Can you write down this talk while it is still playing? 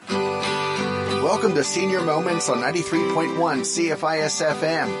Welcome to Senior Moments on 93.1 CFIS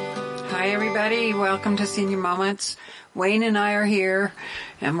FM. Hi, everybody. Welcome to Senior Moments. Wayne and I are here,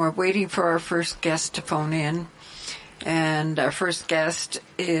 and we're waiting for our first guest to phone in. And our first guest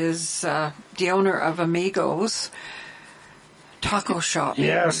is the owner of Amigos Taco Shop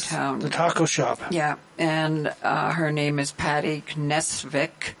in town. The taco shop. Yeah, and her name is Patty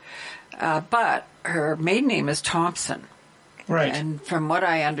Knesvik, but her maiden name is Thompson. Right. And from what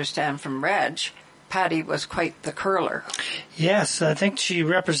I understand from Reg, Patty was quite the curler. Yes, I think she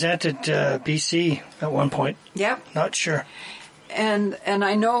represented BC at one point. Yep. Not sure. And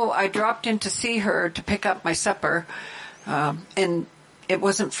I know I dropped in to see her to pick up my supper, and it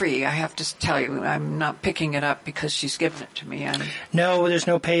wasn't free. I have to tell you, I'm not picking it up because she's given it to me. No, there's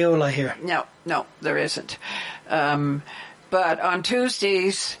no payola here. No, there isn't. But on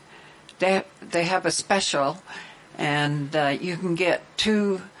Tuesdays, they have a special, and you can get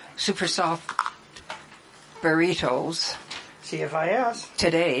 2 super soft burritos. CFIS.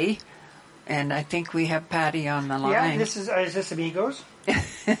 Today. And I think we have Patty on the line. Yeah, is this Amigos?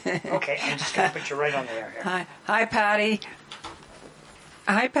 Okay, I'm just going to put you right on the air here. Hi, Patty.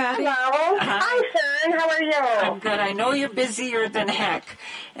 Hi, Patty. Hello. Hi, Sharon. How are you? I'm good. I know you're busier than heck.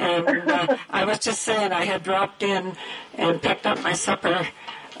 And I was just saying I had dropped in and picked up my supper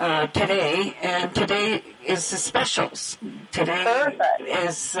today, and today is the specials. Today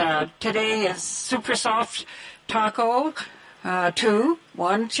is super soft taco, 2,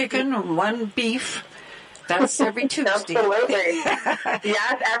 1 chicken and 1 beef. That's every Tuesday. Absolutely.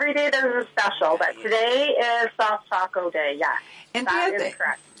 Yes, every day there's a special, but today is soft taco day. Yes, and that is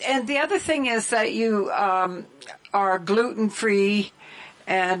correct. And the other thing is that you are gluten-free.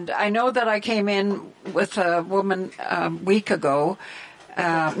 And I know that I came in with a woman a week ago.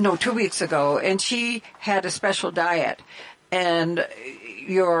 2 weeks ago, and she had a special diet, and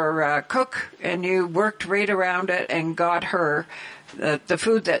your cook and you worked right around it and got her the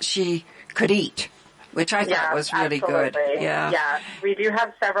food that she could eat, which I thought was really good. Yeah, we do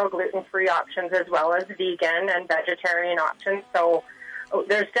have several gluten-free options as well as vegan and vegetarian options, so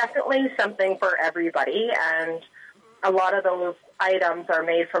there's definitely something for everybody, and a lot of those items are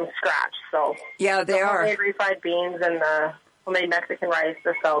made from scratch. So yeah, they are. Homemade refried beans and the homemade Mexican rice,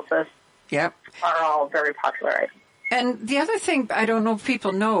 the salsas, are all very popular items. And the other thing, I don't know if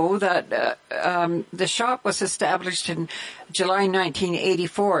people know that the shop was established in July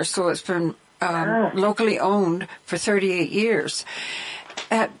 1984, so it's been locally owned for 38 years.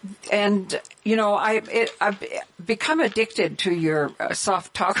 And you know, I've become addicted to your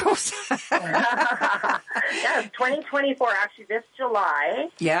soft tacos. Yes, 2024, actually this July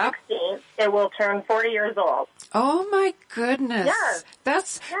 16th, it will turn 40 years old. Oh my goodness. Yes.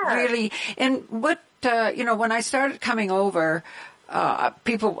 That's really, and what, when I started coming over, I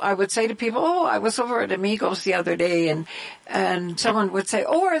would say to people, oh, I was over at Amigos the other day, and someone would say,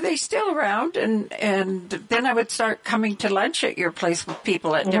 oh, are they still around? And then I would start coming to lunch at your place with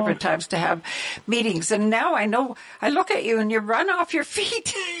people at different times to have meetings. And now I know, I look at you and you run off your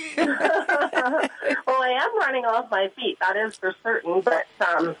feet. Well, I am running off my feet, that is for certain. But,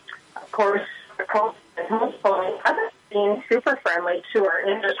 of course, hasn't been super friendly to our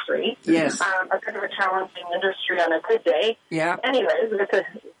industry. Yes. A bit of a challenging industry on a good day. Yeah. Anyways, with a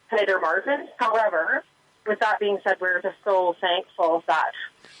tighter margin. However, with that being said, we're just so thankful that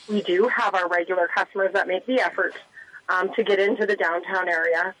we do have our regular customers that make the effort to get into the downtown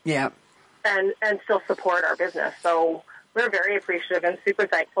area. Yeah. And still support our business. So we're very appreciative and super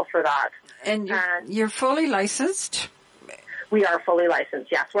thankful for that. And you're fully licensed? We are fully licensed,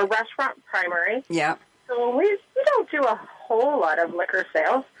 yes. We're restaurant primary. Yeah. So we don't do a whole lot of liquor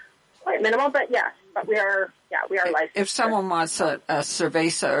sales, quite minimal, but yes. But we are licensed. If someone wants a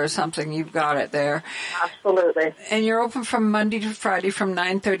cerveza or something, you've got it there. Absolutely. And you're open from Monday to Friday from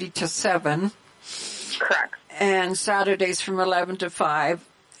 9:30 to 7. Correct. And Saturdays from 11 to 5.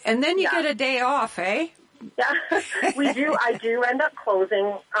 And then you get a day off, eh? Yeah, we do. I do end up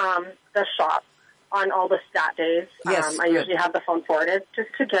closing the shop on all the stat days. Yes, I usually have the phone forwarded just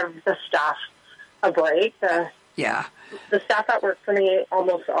to give the staff a break. The staff that work for me,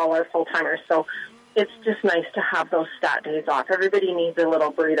 almost all are full-timers, so it's just nice to have those stat days off. Everybody needs a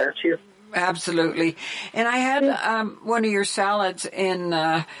little breather, too. Absolutely. And I had one of your salads in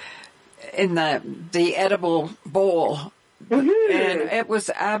the edible bowl. Mm-hmm. And it was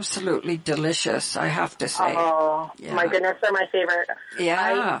absolutely delicious, I have to say. Oh, my goodness, they're my favorite.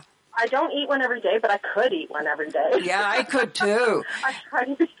 Yeah. I don't eat one every day, but I could eat one every day. Yeah, I could too. I try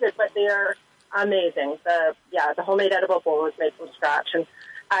to be good, but they're amazing. The homemade edible bowl is made from scratch, and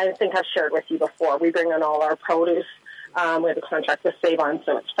I think I've shared with you before. We bring in all our produce We have a contract with Save-On,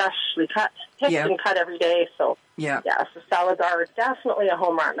 so it's freshly cut, picked and cut every day. So, so salads are definitely a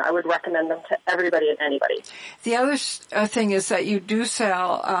home run. I would recommend them to everybody and anybody. The other thing is that you do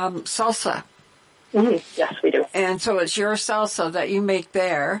sell salsa. Mm-hmm. Yes, we do. And so it's your salsa that you make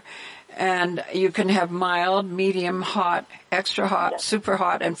there. And you can have mild, medium, hot, extra hot, super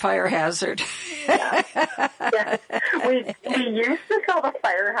hot, and fire hazard. We used to sell the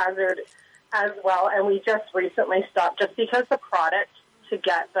fire hazard as well, and we just recently stopped just because the product to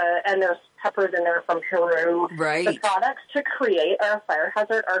get and there's peppers in there from Peru. Right. The products to create our fire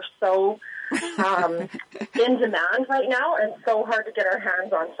hazard are so in demand right now and so hard to get our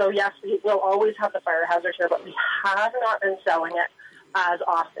hands on. So yes, we will always have the fire hazard here, but we have not been selling it as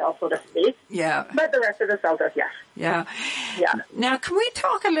off sale, so to speak. Yeah. But the rest of the sale does, yes. Yeah. Yeah. Now, can we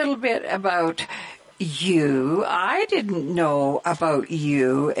talk a little bit about you? I didn't know about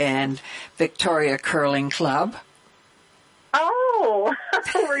you and Victoria Curling Club. Oh,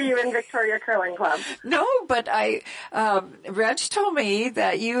 were you in Victoria Curling Club? No, but Reg told me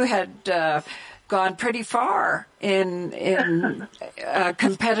that you had gone pretty far in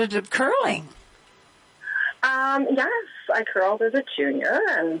competitive curling. Yes, I curled as a junior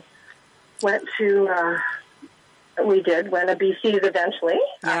and went to, we did win a BC's eventually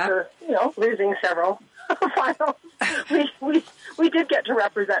after, losing several finals. We did get to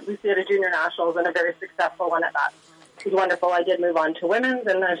represent BC at a junior nationals and a very successful one at that. It was wonderful. I did move on to women's,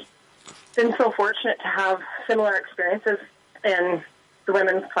 and I've been so fortunate to have similar experiences in the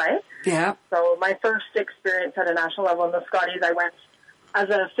women's play. Yeah. So my first experience at a national level in the Scotties, I went as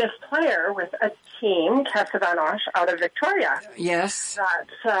a fifth player with a team, Kessa Van Osh, out of Victoria. Yes.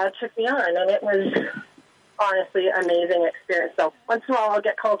 That took me on, and it was honestly an amazing experience. So once in a while I'll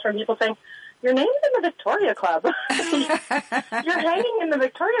get calls from people saying, "Your name's in the Victoria Club. You're hanging in the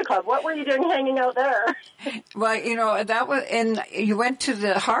Victoria Club. What were you doing hanging out there?" Well, that was, and you went to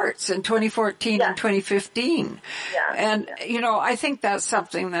the Hearts in 2014 and 2015. Yeah. And, I think that's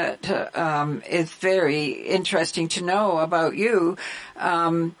something that is very interesting to know about you,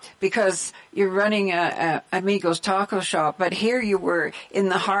 because you're running a Amigos Taco Shop, but here you were in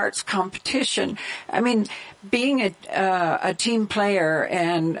the Hearts competition. I mean, being a team player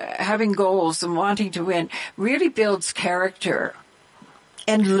and having goals and wanting to win really builds character.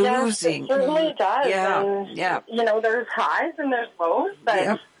 And losing. Yes, it certainly does. Yeah. And, there's highs and there's lows,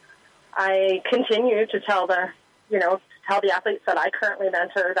 but I continue to tell the athletes that I currently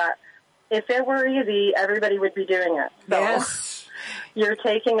mentor that if it were easy, everybody would be doing it. So you're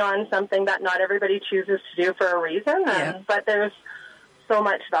taking on something that not everybody chooses to do for a reason, but there's so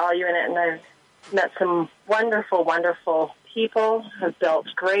much value in it, and I've met some wonderful, wonderful people, have built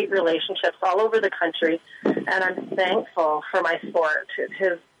great relationships all over the country, and I'm thankful for my sport. It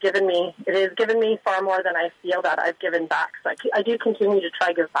has given me far more than I feel that I've given back. So I do continue to try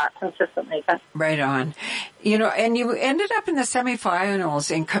to give back consistently. Right on. And you ended up in the semifinals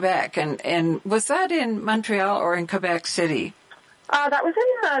in Quebec, and was that in Montreal or in Quebec City? That was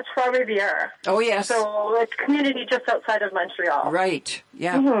in Trois-Rivières. Oh, yes. So a community just outside of Montreal. Right,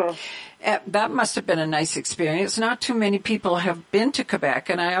 yeah. Mm-hmm. That must have been a nice experience. Not too many people have been to Quebec,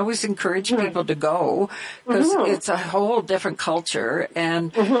 and I always encourage people to go because it's a whole different culture.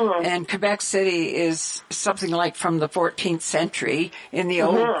 And Quebec City is something like from the 14th century in the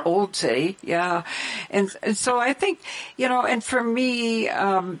old city, yeah. And so I think, and for me,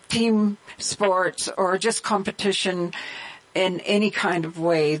 team sports or just competition in any kind of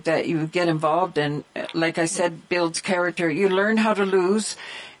way that you get involved in, like I said, builds character. You learn how to lose,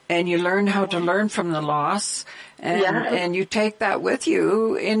 and you learn how to learn from the loss, and you take that with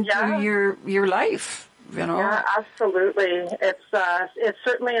you into your life. Yeah, absolutely. It's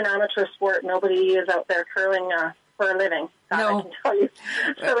certainly an amateur sport. Nobody is out there curling for a living. That I can tell you.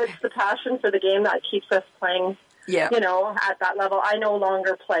 So it's the passion for the game that keeps us playing. Yeah. At that level. I no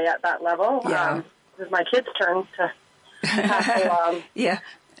longer play at that level. Yeah. It was my kids' turn to tackle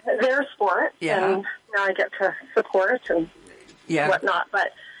their sport, and now I get to support and whatnot.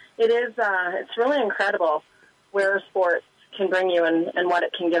 But it's really incredible where sports can bring you and what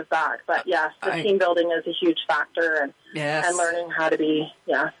it can give back. But yes, the team building is a huge factor, and learning how to be.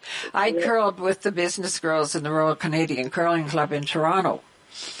 Yeah, I curled with the business girls in the Royal Canadian Curling Club in Toronto.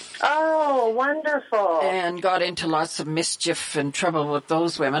 Oh, wonderful. And got into lots of mischief and trouble with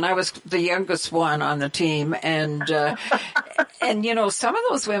those women. I was the youngest one on the team, and some of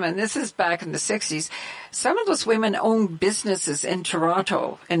those women, this is back in the 60s, some of those women owned businesses in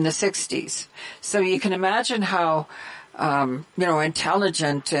Toronto in the 60s. So you can imagine how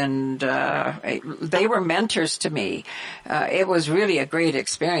intelligent, and they were mentors to me. It was really a great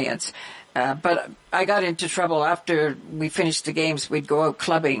experience. But I got into trouble after we finished the games. We'd go out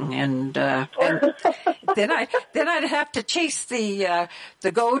clubbing, and then I'd have to chase the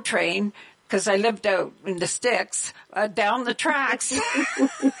GO train, because I lived out in the sticks, down the tracks.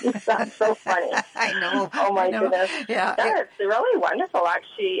 That's so funny. I know. Oh my goodness. Yeah. That's really wonderful,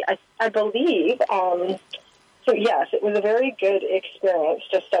 actually. I believe, so yes, it was a very good experience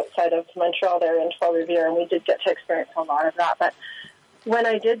just outside of Montreal there in Trois-Rivières, and we did get to experience a lot of that. But when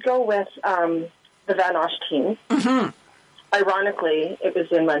I did go with the Vanosh team, ironically, it was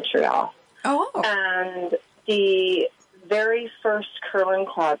in Montreal. Oh. And the very first curling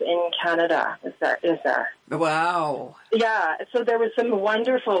club in Canada is there. Wow. Yeah, so there was some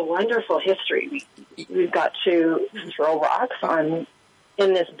wonderful, wonderful history. We've got to throw rocks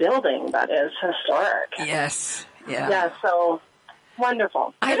in this building that is historic. Yes. Yeah. Yeah, so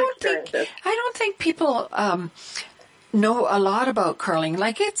wonderful. I don't think people know a lot about curling.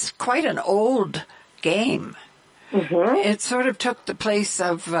 Like, it's quite an old game. Mm-hmm. It sort of took the place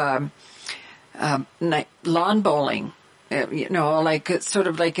of lawn bowling. Like it's sort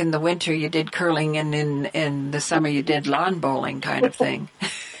of like in the winter you did curling, and in the summer you did lawn bowling kind of thing.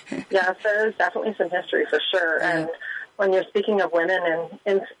 Yes, there is definitely some history for sure. Yeah. And when you're speaking of women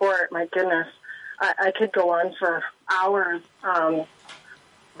in sport, my goodness, I could go on for hours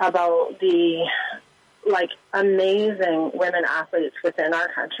about the amazing women athletes within our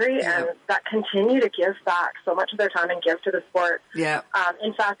country, and that continue to give back so much of their time and give to the sport. Yeah.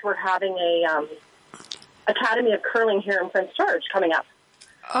 In fact, we're having a Academy of Curling here in Prince George coming up.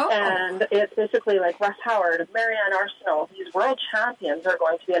 Oh. And it's basically like Wes Howard, Marianne Arsenault, these world champions are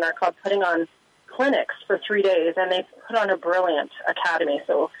going to be in our club putting on clinics for 3 days, and they put on a brilliant academy.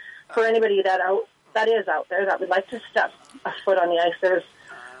 So for anybody that is out there that would like to step a foot on the ice,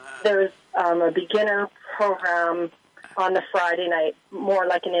 there's a beginner program on the Friday night, more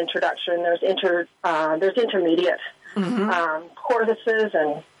like an introduction. There's intermediate courses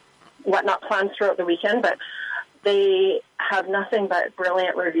and whatnot planned throughout the weekend, but they have nothing but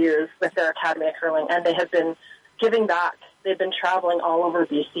brilliant reviews with their Academy of Curling, and they have been giving back. They've been traveling all over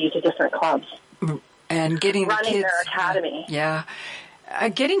BC to different clubs and getting running kids, their academy.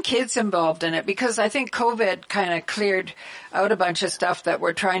 Getting kids involved in it, because I think COVID kind of cleared out a bunch of stuff that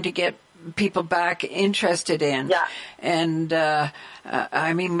we're trying to get people back interested in. Yeah. And,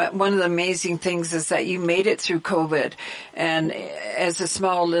 I mean, one of the amazing things is that you made it through COVID, and as a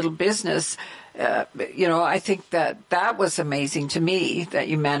small little business, I think that was amazing to me that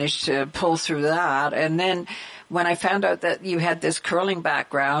you managed to pull through that. And then when I found out that you had this curling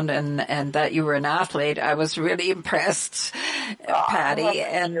background and that you were an athlete, I was really impressed, Patty.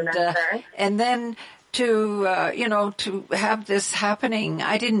 And then to have this happening,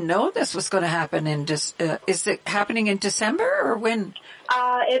 I didn't know this was going to happen is it happening in December or when?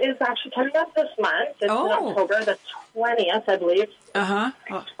 It is actually coming up this month. It's in October the 20th, I believe.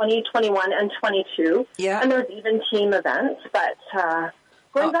 2021 and 22. Yeah. And there's even team events. But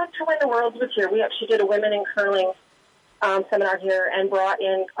going back to when the World was here, we actually did a women in curling seminar here and brought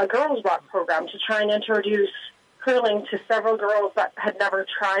in a girls rock program to try and introduce curling to several girls that had never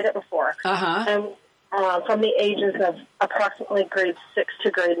tried it before. And from the ages of approximately grade 6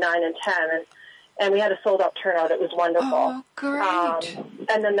 to grade 9 and 10. And we had a sold-out turnout. It was wonderful. Oh, great.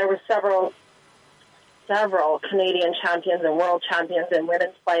 And then there were several Canadian champions and world champions in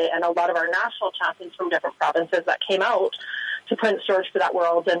women's play, and a lot of our national champions from different provinces that came out to Prince George for that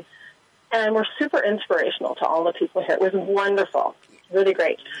World. And were super inspirational to all the people here. It was wonderful. Really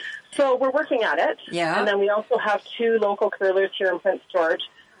great. So we're working at it. Yeah. And then we also have 2 local curlers here in Prince George,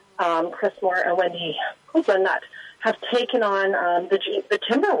 Chris Moore and Wendy Copeland, that have taken on the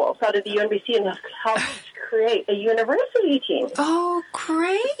Timberwolves out of the UNBC and have helped create a university team. Oh,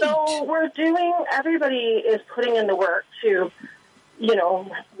 great. So everybody is putting in the work to,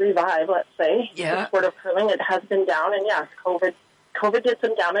 revive, let's say, the sport of curling. It has been down, and yes, COVID did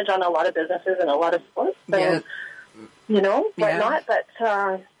some damage on a lot of businesses and a lot of sports. So, whatnot. But,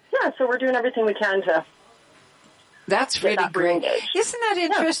 so we're doing everything we can to... That's really great. Isn't that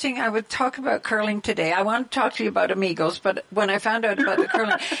interesting? Yeah. I would talk about curling today. I want to talk to you about Amigos, but when I found out about the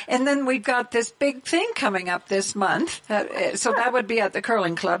curling, and then we've got this big thing coming up this month. So that would be at the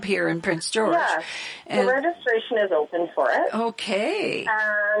curling club here in Prince George. Yeah, the registration is open for it. Okay.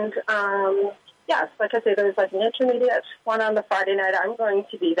 And, yes, like I say, there's like an intermediate one on the Friday night. I'm going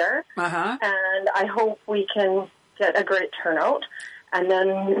to be there. And I hope we can get a great turnout. And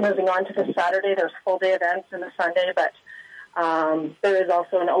then moving on to the Saturday, there's full-day events and the Sunday, but there is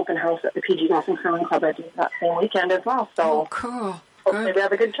also an open house at the PG Golf and Curling Club, I think, that same weekend as well. So, cool. hopefully we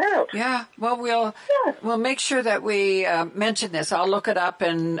have a good turnout. Yeah. Well, we'll make sure that we mention this. I'll look it up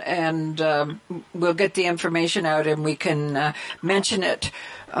and we'll get the information out and we can mention it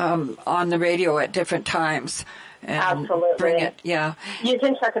on the radio at different times. And Absolutely. Bring it, yeah. You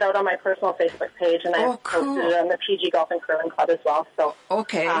can check it out on my personal Facebook page, and I've posted it on the PG Golf and Curling Club as well. So,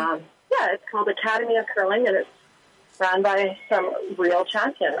 okay. It's called Academy of Curling, and it's run by some real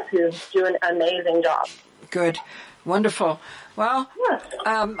champions who do an amazing job. Good. Wonderful. Well,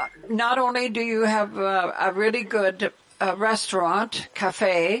 not only do you have a really good restaurant,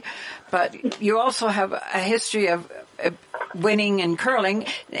 cafe, but you also have a history of winning in curling,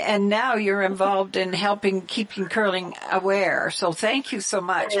 and now you're involved in keeping curling aware. So thank you so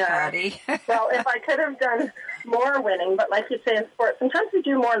much, Patty. Well, if I could have done more winning, but like you say in sports, sometimes we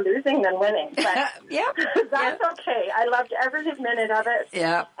do more losing than winning. But that's okay. I loved every minute of it.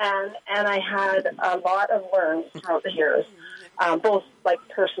 Yeah. And I had a lot of learns throughout the years, both like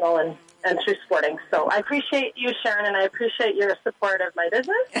personal and through sporting. So I appreciate you, Sharon, and I appreciate your support of my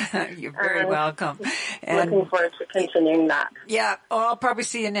business. You're very welcome. And looking forward to continuing that. Yeah. I'll probably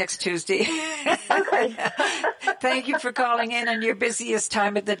see you next Tuesday. Okay. Thank you for calling in on your busiest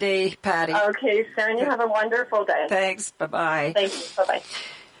time of the day, Patty. Okay, Sharon, you have a wonderful day. Thanks. Bye-bye. Thank you. Bye-bye.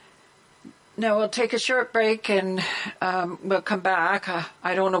 Now we'll take a short break and we'll come back.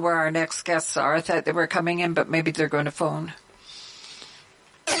 I don't know where our next guests are. I thought they were coming in, but maybe they're going to phone.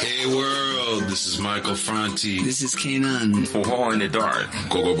 Hey world, this is Michael Franti. This is Kanan. Oh, in the dark.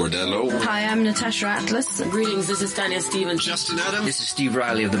 Gogo Bordello. Hi, I'm Natasha Atlas. Greetings, this is Tanya Stevens. Justin Adams. This is Steve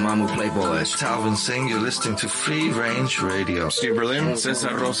Riley of the Mamu Playboys. Talvin Singh, you're listening to Free Range Radio. Steve Berlin,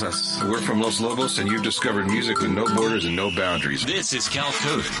 Cesar Rosas. We're from Los Lobos, and you've discovered music with no borders and no boundaries. This is Cal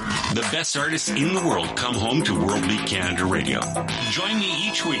Code. The best artists in the world come home to World Beat Canada Radio. Join me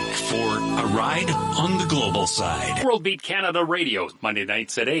each week for a ride on the global side. World Beat Canada Radio, Monday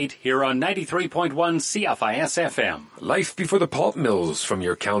nights at 8, here on 93.1 CFIS FM. Life Before the Pulp Mills from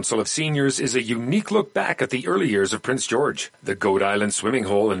your Council of Seniors is a unique look back at the early years of Prince George, the Goat Island Swimming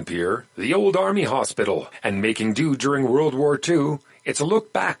Hole and Pier, the Old Army Hospital, and making do during World War II. It's a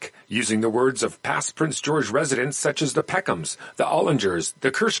look back, using the words of past Prince George residents such as the Peckhams, the Ollingers,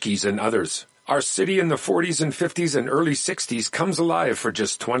 the Kirschkes, and others. Our city in the 40s and 50s and early 60s comes alive for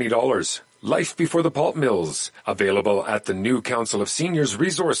just $20. Life Before the Pulp Mills, available at the new Council of Seniors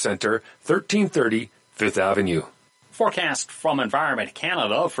Resource Centre, 1330 5th Avenue. Forecast from Environment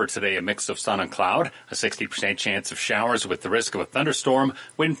Canada for today, a mix of sun and cloud, a 60% chance of showers with the risk of a thunderstorm,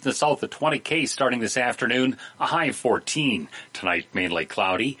 wind from the south at 20 km starting this afternoon, a high of 14. Tonight, mainly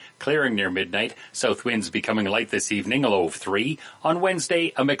cloudy, clearing near midnight, south winds becoming light this evening, a low of 3. On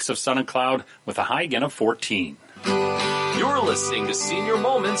Wednesday, a mix of sun and cloud with a high again of 14. You're listening to Senior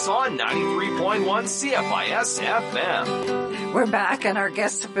Moments on 93.1 CFIS FM. We're back, and our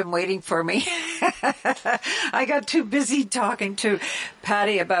guests have been waiting for me. I got too busy talking to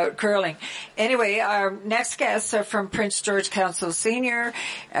Patty about curling. Anyway, our next guests are from Prince George Council Senior,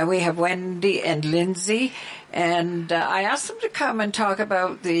 and we have Wendy and Lindsay. And I asked them to come and talk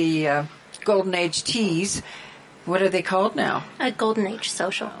about the Golden Age teas. What are they called now? Golden Age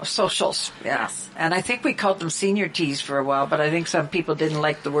Social. Socials, yes. And I think we called them senior teas for a while, but I think some people didn't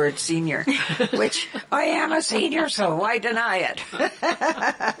like the word senior, which I am a senior, so why deny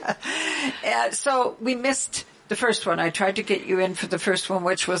it? So we missed the first one. I tried to get you in for the first one,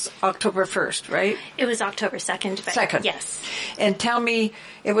 which was October 1st, right? It was October 2nd. But 2nd. Yes. And tell me,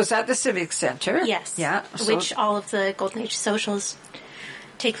 it was at the Civic Center? Yes. Yeah. Which all of the Golden Age Socials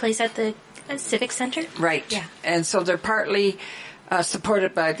take place at the Civic Center. Right. Yeah. And so they're partly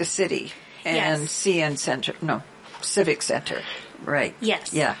supported by the city and CN Center. No, Civic Center. Right.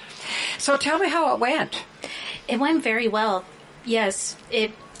 Yes. Yeah. So tell me how it went. It went very well. Yes.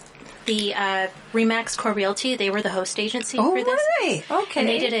 The Remax Core Realty, they were the host agency for this. Oh, really? Okay. And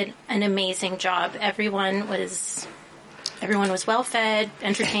they did an amazing job. Everyone was well fed,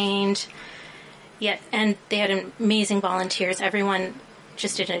 entertained. Yeah, and they had amazing volunteers. Everyone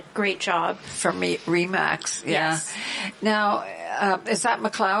just did a great job. From Remax, yeah. Yes. Now, is that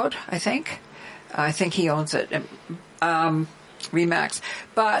McLeod, I think? I think he owns it, Remax.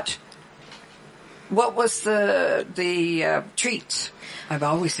 But what was the treats? I'm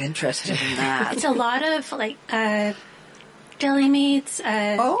always interested in that. It's a lot of, like, deli meats.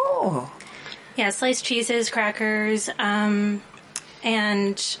 Yeah, sliced cheeses, crackers, and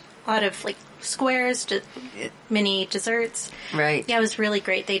a lot of, like, squares, mini desserts. Right. Yeah, it was really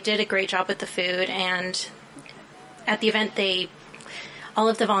great. They did a great job with the food, and at the event, all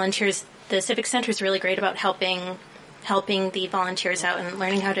of the volunteers, the Civic Center is really great about helping the volunteers out and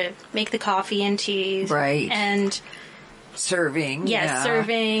learning how to make the coffee and teas. Right. And serving.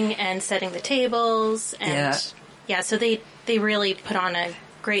 Serving and setting the tables. And so they really put on a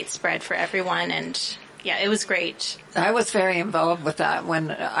great spread for everyone, and it was great. I was very involved with that when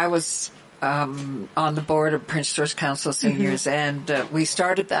I was on the board of Prince George Council Seniors, and we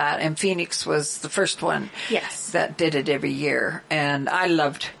started that, and Phoenix was the first one that did it every year, and I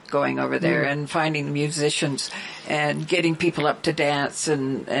loved going over there and finding the musicians and getting people up to dance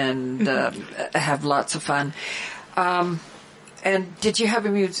and have lots of fun. And did you have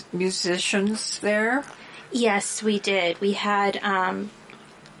musicians there? Yes, we did. We had,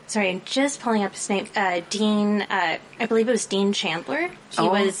 sorry, I'm just pulling up his name, Dean, I believe it was Dean Chandler.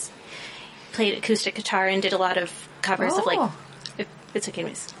 He played acoustic guitar and did a lot of covers of it's like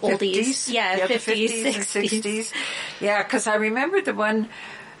oldies. 50s? Yeah, 50s, 60s. Yeah, because I remember the one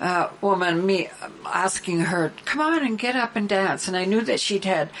woman, me asking her, come on and get up and dance. And I knew that she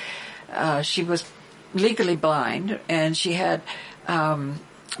was legally blind, and she had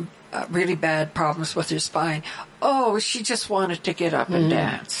really bad problems with her spine. Oh, she just wanted to get up and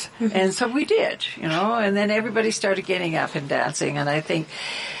dance. And so we did, and then everybody started getting up and dancing. And I think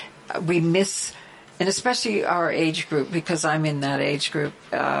we miss, and especially our age group, because I'm in that age group,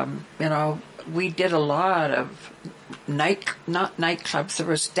 we did a lot of not nightclubs, there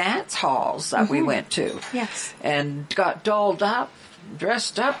was dance halls that we went to. Yes. And got dolled up,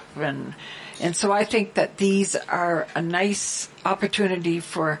 dressed up, and so I think that these are a nice opportunity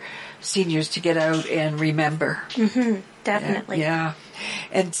for seniors to get out and remember. Definitely. Yeah.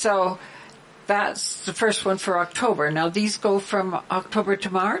 And so that's the first one for October. Now, these go from October to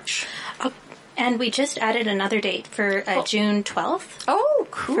March? And we just added another date for June 12th. Oh,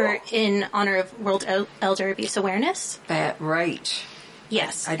 cool. In honor of World Elder Abuse Awareness. Right.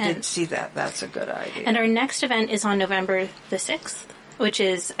 Yes. I did see that. That's a good idea. And our next event is on November the 6th, which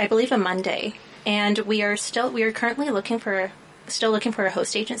is, I believe, a Monday. And we are currently looking for a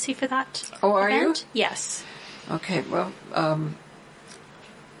host agency for that. Oh, are event. you? Yes. Okay. Well, I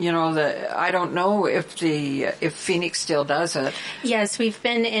don't know if Phoenix still does it. Yes, we've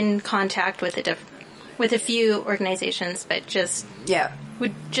been in contact with a few organizations, but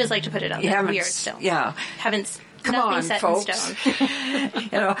would just like to put it out there. We are still haven't. Come on, set folks. In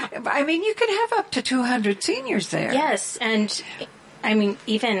stone. I mean, you can have up to 200 seniors there. Yes, and I mean,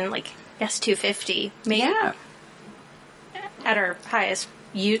 even 250, maybe. Yeah. At our highest,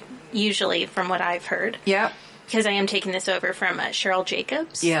 usually from what I've heard. Yeah. Because I am taking this over from Cheryl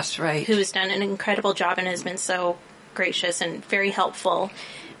Jacobs. Yes, right. Who has done an incredible job and has been so gracious and very helpful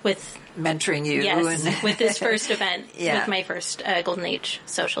with mentoring you. Yes, with this first event, with my first Golden Age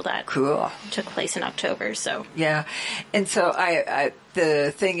social that took place in October. So yeah, and so I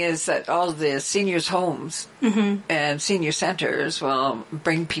the thing is that all the seniors' homes and senior centers will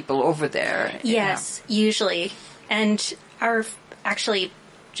bring people over there. Yes, usually, and actually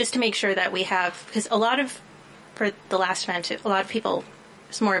just to make sure that we have, because for the last event, a lot of people,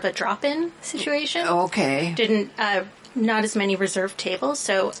 it's more of a drop-in situation. Okay. Not as many reserved tables.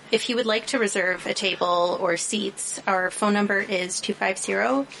 So if you would like to reserve a table or seats, our phone number is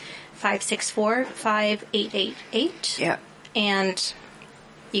 250-564-5888. Yeah. And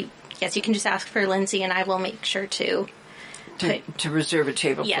you can just ask for Lindsay and I will make sure to reserve a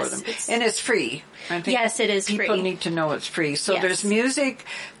table for them. And it's free. I think yes, it is people free. People need to know it's free. So there's music,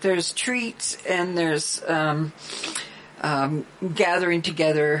 there's treats, and there's gathering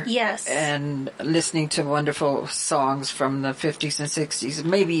together and listening to wonderful songs from the 50s and 60s,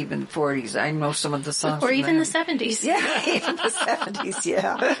 maybe even 40s. I know some of the songs. Or even the 70s. Yeah, even the 70s,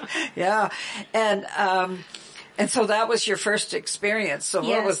 yeah. And so that was your first experience. So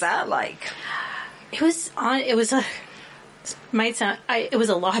what was that like? It was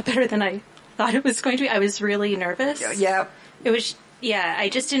a lot better than I thought it was going to be. I was really nervous. Yeah. It was, I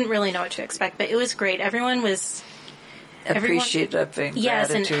just didn't really know what to expect, but it was great. Everyone was appreciative and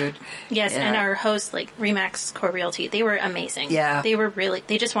gratitude. And our host, Remax Core Realty, they were amazing. Yeah.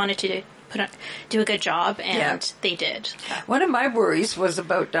 They just wanted to do a good job, and they did. One of my worries was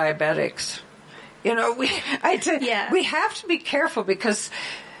about diabetics. We have to be careful because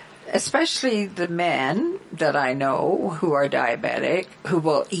especially the men that I know who are diabetic, who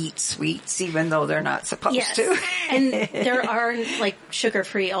will eat sweets even though they're not supposed to. And there are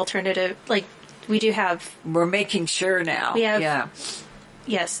sugar-free alternative, we do have. We're making sure now. We have.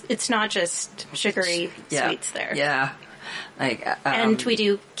 Yes, it's not just sugary sweets there. Yeah. And we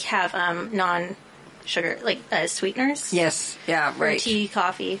do have non-sugar, sweeteners. Yes. Yeah. Right. For tea,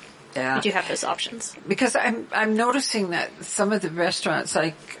 coffee. Yeah. We do have those options. Because I'm noticing that some of the restaurants,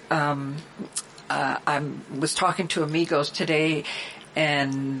 I was talking to Amigos today,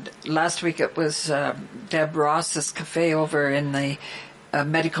 And last week it was Deb Ross's cafe over in the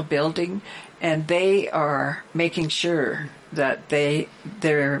medical building, and they are making sure that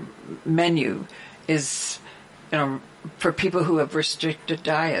their menu is, for people who have restricted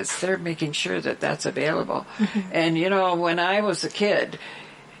diets, they're making sure that that's available. And, when I was a kid,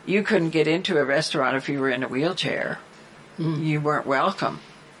 you couldn't get into a restaurant if you were in a wheelchair. You weren't welcome.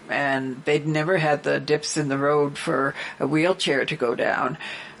 And they'd never had the dips in the road for a wheelchair to go down.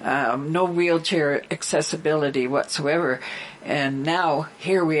 No wheelchair accessibility whatsoever. And now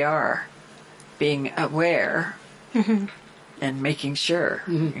here we are, being aware and making sure,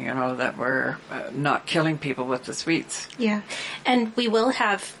 that we're not killing people with the sweets. Yeah. And we will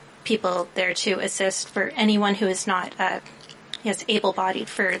have people there to assist for anyone who is not able-bodied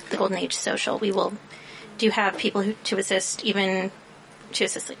for the Golden Age Social. We do have people to assist, even to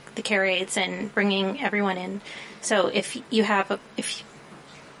assist like the care aides and bringing everyone in. So if you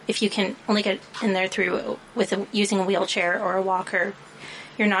can only get in there using a wheelchair or a walker,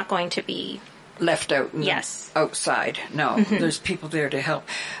 you're not going to be left out outside. No, there's people there to help.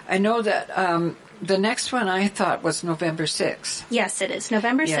 I know that the next one I thought was November 6th. Yes, it is.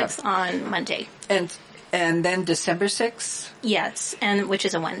 November 6th on Monday. And then December 6th? Yes, and which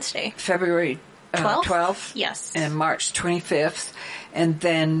is a Wednesday. February 12th? Yes. And March 25th. And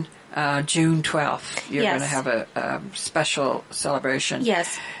then June 12th. You're going to have a special celebration.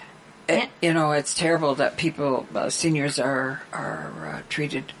 Yes. It's terrible that seniors are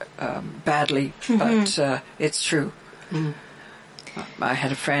treated badly, but it's true. I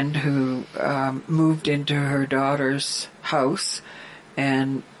had a friend who moved into her daughter's house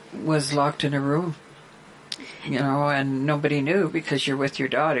and was locked in a room, and nobody knew, because you're with your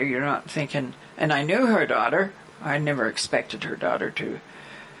daughter. You're not thinking, and I knew her daughter. I never expected her daughter to.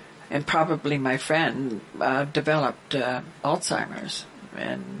 And probably my friend developed Alzheimer's.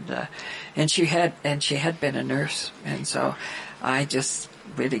 And she had been a nurse, and so I just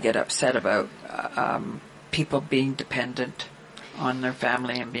really get upset about people being dependent on their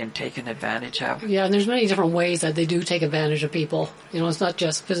family and being taken advantage of. Yeah, and there's many different ways that they do take advantage of people. It's not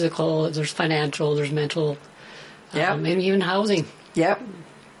just physical. There's financial. There's mental. Maybe even housing. Yep.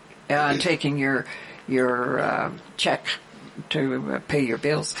 And taking your check to pay your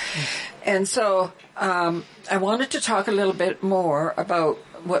bills. And so I wanted to talk a little bit more about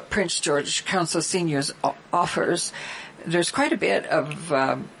what Prince George Council of Seniors offers. There's quite a bit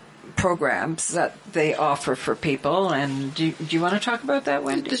of programs that they offer for people. And do you want to talk about that,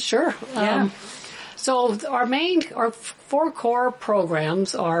 Wendy? Sure. Yeah. So our 4 core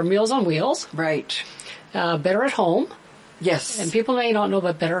programs are Meals on Wheels. Right. Better at Home. Yes. And people may not know,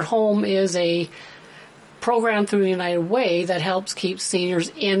 but Better at Home is a program through the United Way that helps keep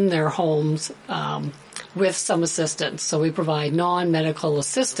seniors in their homes with some assistance. So we provide non-medical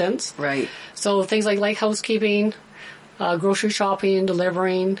assistance. Right. So things like housekeeping, grocery shopping and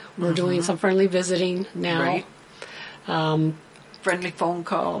delivering. We're doing some friendly visiting now. Right. Friendly phone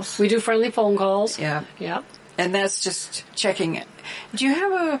calls. We do friendly phone calls. Yeah. Yeah. And that's just checking it. Do you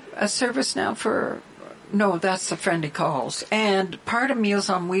have a service now for... No, that's the friendly calls. And part of Meals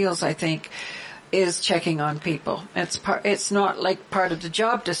on Wheels, I think, is checking on people. It's not like part of the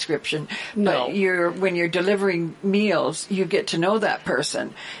job description. No. But when you're delivering meals, you get to know that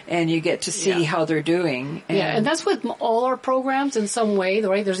person and you get to see how they're doing. And that's with all our programs in some way,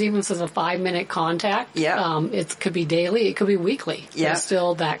 right? There's even a 5-minute contact. Yeah. It could be daily, it could be weekly. Yeah. There's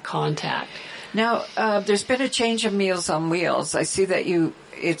still that contact. Now, there's been a change of Meals on Wheels. I see that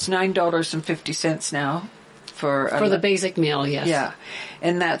it's $9.50 now. For the basic meal, yes. Yeah.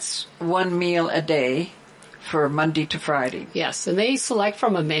 And that's one meal a day for Monday to Friday. Yes. And they select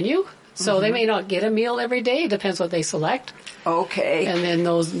from a menu. So they may not get a meal every day. It depends what they select. Okay. And then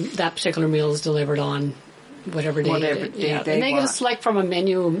that particular meal is delivered on whatever day they want. And they get to select from a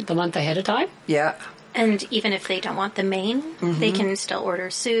menu the month ahead of time. Yeah. And even if they don't want the main, they can still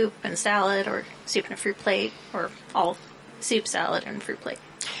order soup and salad, or soup and a fruit plate, or all soup, salad, and fruit plate.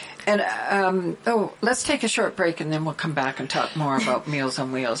 And, let's take a short break and then we'll come back and talk more about Meals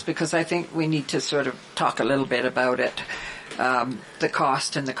on Wheels, because I think we need to sort of talk a little bit about it, the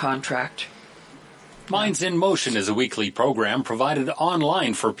cost and the contract. Minds in Motion is a weekly program provided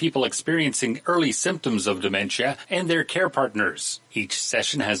online for people experiencing early symptoms of dementia and their care partners. Each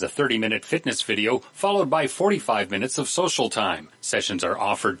session has a 30-minute fitness video followed by 45 minutes of social time. Sessions are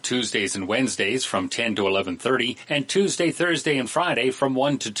offered Tuesdays and Wednesdays from 10 to 11:30 and Tuesday, Thursday, and Friday from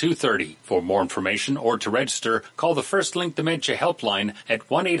 1 to 2:30. For more information or to register, call the First Link Dementia Helpline at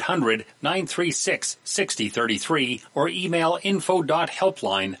 1-800-936-6033 or email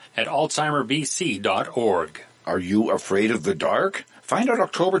info.helpline@alzheimerbc.org. Are you afraid of the dark? Find out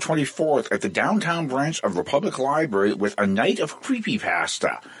October 24th at the downtown branch of Republic Library with a night of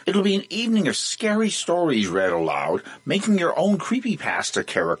creepypasta. It'll be an evening of scary stories read aloud, making your own creepypasta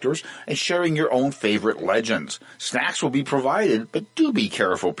characters, and sharing your own favorite legends. Snacks will be provided, but do be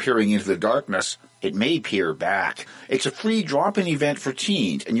careful peering into the darkness. It may peer back. It's a free drop-in event for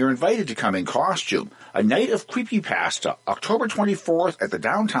teens, and you're invited to come in costume. A night of creepypasta, October 24th at the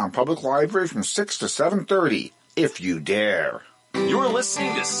downtown public library from 6 to 7:30, if you dare. You're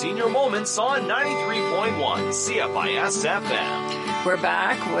listening to Senior Moments on 93.1 CFIS FM. We're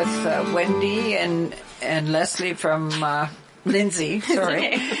back with Wendy and Leslie from Lindsay.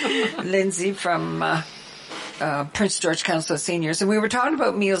 Sorry, Lindsay from Prince George Council of Seniors, and we were talking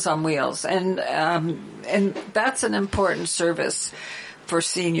about Meals on Wheels, and that's an important service for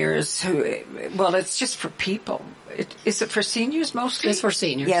seniors who. Well, it's just for people. Is it for seniors mostly? It's for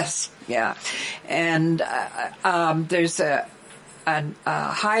seniors. Yes, yeah, and there's a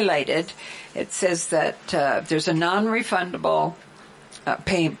highlighted. It says that there's a non-refundable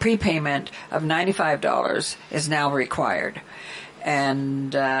prepayment of $95 is now required.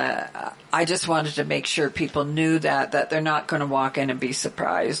 And I just wanted to make sure people knew that they're not going to walk in and be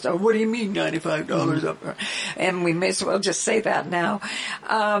surprised. Oh, what do you mean $95 up front? And we may as well just say that now.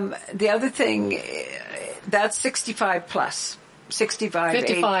 The other thing, that's 65 plus. 65,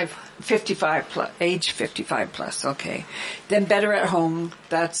 55 plus, age 55 plus, okay. Then Better at Home,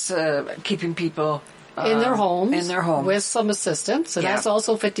 that's keeping people in their homes. In their homes. With some assistance, so that's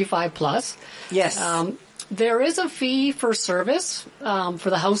also 55 plus. Yes. There is a fee for service for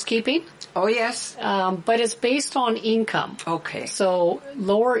the housekeeping. Oh, yes. But it's based on income. Okay. So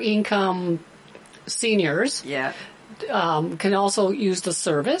lower income seniors can also use the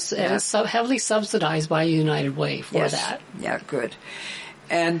service, and it's heavily subsidized by United Way for that. Yeah, good.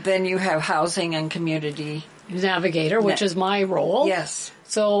 And then you have Housing and Community Navigator, which is my role. Yes.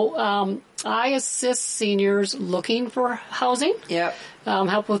 So I assist seniors looking for housing. Yep.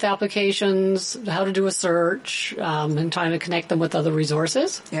 Help with applications, how to do a search, and trying to connect them with other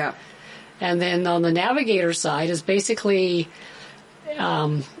resources. Yeah. And then on the Navigator side is basically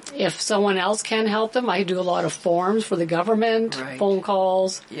if someone else can help them, I do a lot of forms for the government, phone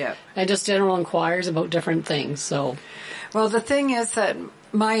calls, and just general inquiries about different things. So, well, the thing is that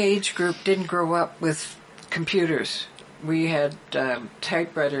my age group didn't grow up with computers. We had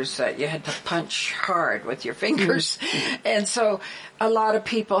typewriters that you had to punch hard with your fingers. And so a lot of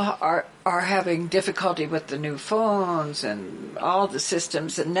people are having difficulty with the new phones and all the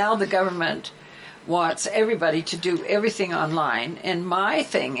systems. And now the government wants everybody to do everything online. And my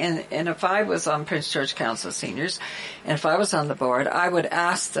thing, and if I was on Prince George Council of Seniors, and if I was on the board, I would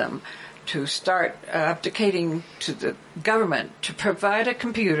ask them to start abdicating to the government to provide a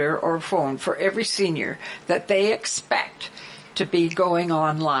computer or phone for every senior that they expect to be going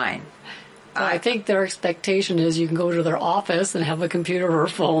online. I think their expectation is you can go to their office and have a computer or a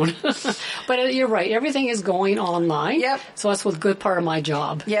phone. But you're right, everything is going online. Yep. So that's a good part of my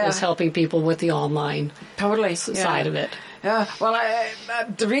job, is helping people with the online side of it. Yeah, well,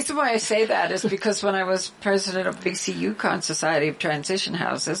 the reason why I say that is because when I was president of BC Yukon Society of Transition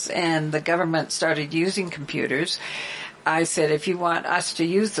Houses and the government started using computers, I said, if you want us to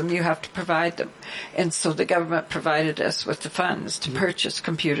use them, you have to provide them. And so the government provided us with the funds to purchase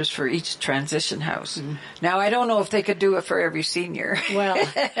computers for each transition house. Now, I don't know if they could do it for every senior. Well,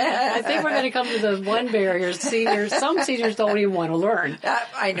 I think we're going to come to the one barrier. Some seniors don't even want to learn.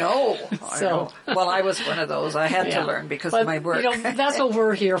 I know. Well, I was one of those. I had to learn because of my work. That's what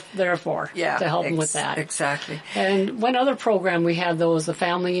we're there for, to help them with that. Exactly. And one other program we have, though, is the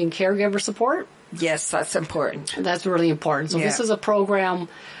Family and Caregiver Support. Yes, that's important. That's really important. So this is a program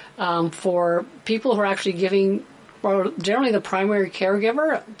for people who are actually giving, or generally the primary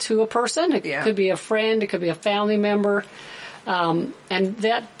caregiver to a person. It could be a friend, it could be a family member, and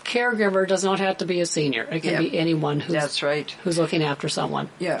that caregiver does not have to be a senior. It can be anyone who's looking after someone.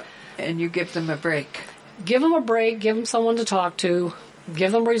 Yeah, and you give them a break. Give them a break, give them someone to talk to.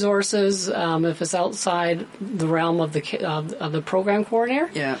 Give them resources. If it's outside the realm of the program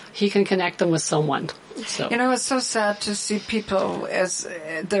coordinator, he can connect them with someone. So it's so sad to see people as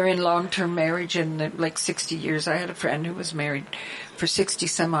they're in long-term marriage and like 60 years. I had a friend who was married for 60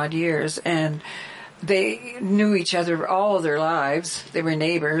 some odd years, and they knew each other all their lives. They were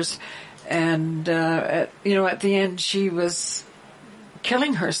neighbors, and at the end, she was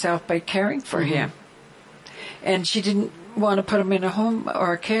killing herself by caring for him, and she didn't want to put him in a home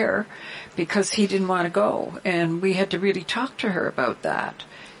or care because he didn't want to go. And we had to really talk to her about that.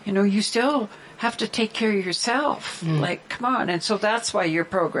 You still have to take care of yourself. Like, come on. And so that's why your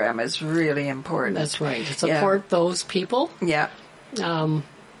program is really important. That's right. To support those people. Yeah.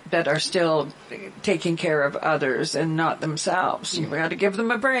 that are still taking care of others and not themselves. You've got to give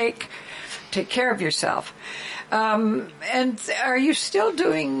them a break. Take care of yourself. And are you still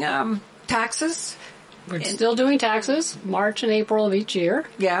doing taxes? We're still doing taxes, March and April of each year.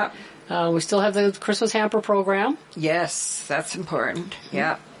 Yeah. We still have the Christmas hamper program. Yes, that's important.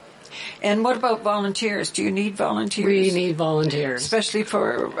 Yeah. And what about volunteers? Do you need volunteers? We need volunteers. Especially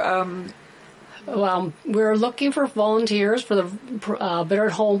for... Well, we're looking for volunteers for the Better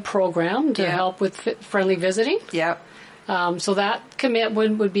at Home program to help with friendly visiting. Yeah. So that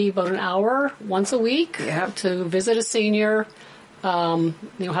commitment would be about an hour once a week to visit a senior, have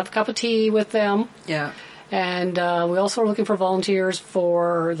a cup of tea with them. Yeah. And we also are looking for volunteers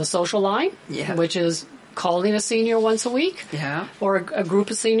for the social line, which is calling a senior once a week. Yeah. Or a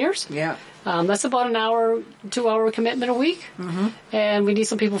group of seniors. Yeah. That's about an hour, 2 hour commitment a week. Mm-hmm. And we need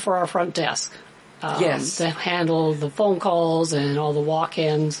some people for our front desk. To handle the phone calls and all the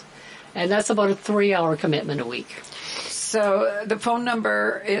walk-ins. And that's about a 3 hour commitment a week. So the phone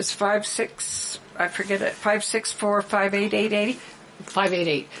number is 564-5888.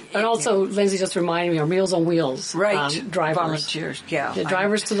 588. And also, Lindsay just reminded me, our Meals on Wheels. Right. Drivers. Volunteers, yeah. The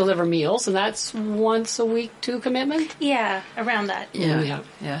drivers to deliver meals, and that's once a week too commitment? Yeah, around that. Yeah.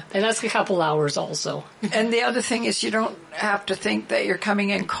 And that's a couple hours also. And the other thing is you don't have to think that you're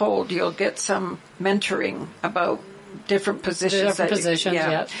coming in cold. You'll get some mentoring about different positions.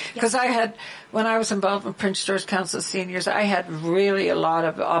 Because I had, when I was involved in Prince George Council of Seniors, I had really a lot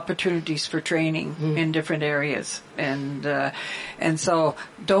of opportunities for training in different areas. And so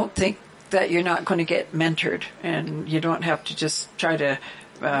don't think that you're not going to get mentored, and you don't have to just try to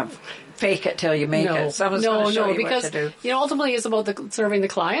fake it till you make it. Someone's going to show you because what to do. Ultimately it's about serving the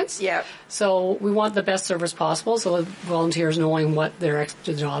clients. Yeah. So we want the best service possible, so volunteers knowing what their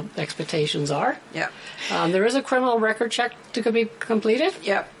job expectations are. Yeah. There is a criminal record check to be completed.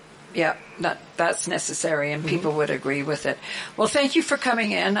 Yep. Yeah, that's necessary, and people would agree with it. Well, thank you for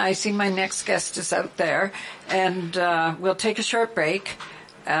coming in. I see my next guest is out there, and we'll take a short break.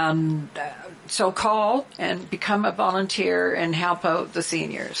 And so call and become a volunteer and help out the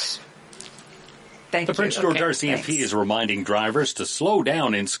seniors. Thank you. The Prince George RCMP is reminding drivers to slow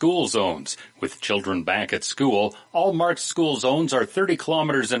down in school zones. With children back at school, all marked school zones are 30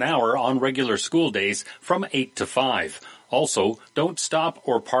 kilometers an hour on regular school days from 8 to 5. Also, don't stop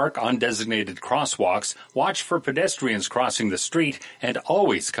or park on designated crosswalks, watch for pedestrians crossing the street, and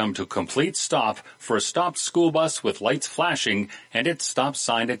always come to a complete stop for a stopped school bus with lights flashing and its stop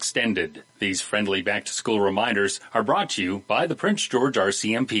sign extended. These friendly back-to-school reminders are brought to you by the Prince George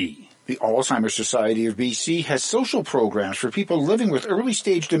RCMP. The Alzheimer's Society of BC has social programs for people living with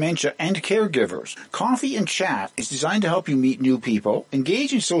early-stage dementia and caregivers. Coffee and Chat is designed to help you meet new people,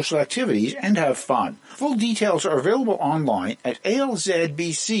 engage in social activities, and have fun. Full details are available online at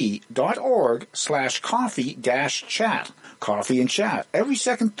alzbc.org/coffee-chat. Coffee and Chat every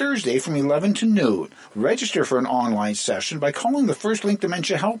second Thursday from 11 to noon. Register for an online session by calling the First Link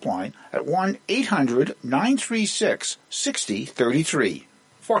Dementia Helpline at 1-800-936-6033.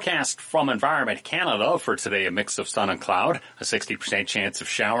 Forecast from Environment Canada for today, a mix of sun and cloud, a 60% chance of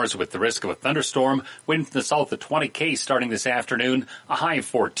showers with the risk of a thunderstorm, wind from the south of 20 km starting this afternoon, a high of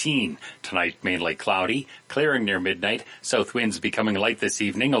 14. Tonight, mainly cloudy, clearing near midnight, south winds becoming light this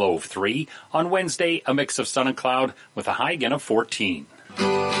evening, a low of 3. On Wednesday, a mix of sun and cloud with a high again of 14.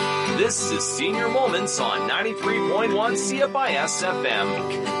 This is Senior Moments on 93.1 CFIS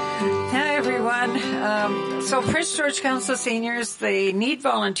FM. Hi, everyone. So Prince George Council Seniors, they need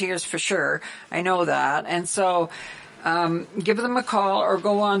volunteers for sure. I know that. And so give them a call or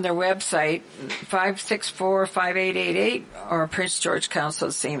go on their website, 564-5888, or Prince George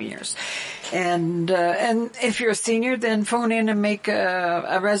Council Seniors. And if you're a senior, then phone in and make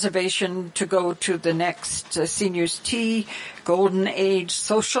a reservation to go to the next Seniors Tea Golden Age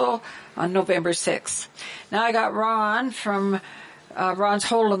Social on November 6th. Now I got Ron from Ron's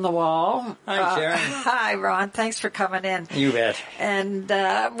Hole in the Wall. Hi, Sharon. Hi, Ron. Thanks for coming in. You bet. And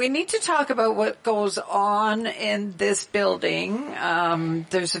we need to talk about what goes on in this building.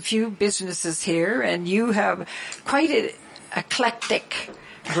 There's a few businesses here, and you have quite an eclectic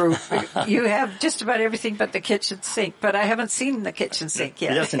group. You have just about everything but the kitchen sink, but I haven't seen the kitchen sink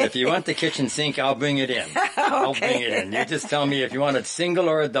yet. Listen, if you want the kitchen sink, I'll bring it in. I'll bring it in. You just tell me if you want it single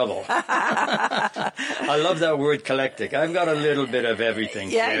or a double. I love that word eclectic. I've got a little bit of everything,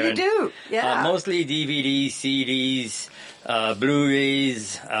 Yeah, Sharon. you do. Yeah. Mostly DVDs, CDs,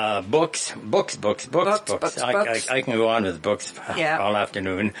 Blu-rays, books. I can go on with books all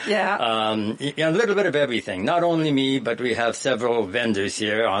afternoon. Yeah. A little bit of everything. Not only me, but we have several vendors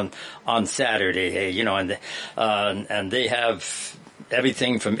here on Saturday, and they have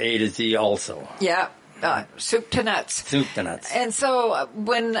everything from A to Z also. Yeah. Soup to nuts. Soup to nuts. And so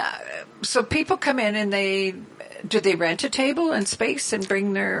so people come in and do they rent a table and space and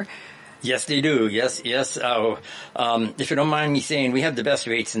bring their... Yes, they do. Yes. If you don't mind me saying, we have the best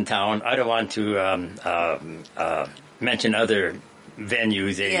rates in town. I don't want to mention other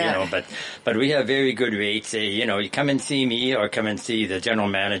venues, but we have very good rates. You come and see me or come and see the general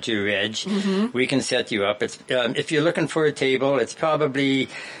manager, Reg. Mm-hmm. We can set you up. It's if you're looking for a table, it's probably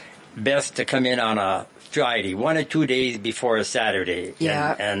best to come in on a Friday, 1 or 2 days before a Saturday.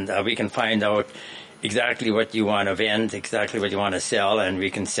 Yeah. And we can find out exactly what you want to vend, exactly what you want to sell, and we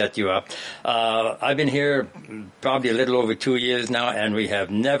can set you up. I've been here probably a little over 2 years now, and we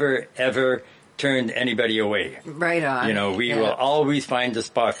have never, ever turned anybody away. Right on. We will always find a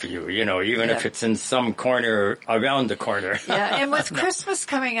spot for you, even if it's in some corner around the corner. Yeah, and with Christmas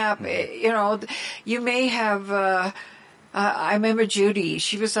coming up, you may have... I remember Judy,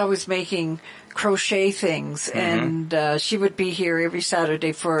 she was always making crochet things, mm-hmm. and she would be here every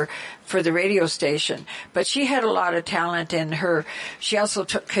Saturday for the radio station. But she had a lot of talent in her. She also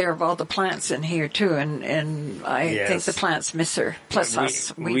took care of all the plants in here too, and I think the plants miss her. Plus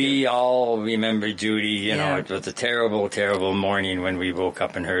us. We all remember Judy. It was a terrible, terrible morning when we woke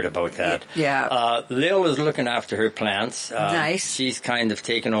up and heard about that. Yeah. Lil is looking after her plants. Nice. She's kind of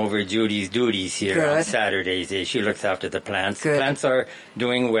taken over Judy's duties here on Saturdays. She looks after the plants. Good. The plants are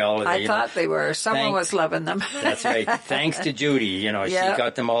doing well. I thought they were. Someone was loving them. That's right. Thanks to Judy, she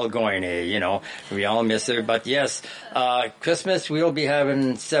got them all going. We all miss her. But yes, Christmas, we'll be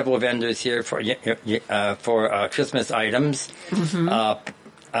having several vendors here for Christmas items,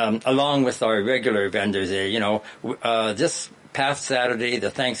 mm-hmm. Along with our regular vendors. This past Saturday,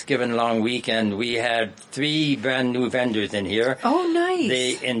 the Thanksgiving long weekend, we had 3 brand new vendors in here. Oh, nice.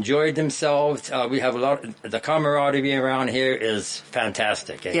 They enjoyed themselves. We have the camaraderie around here is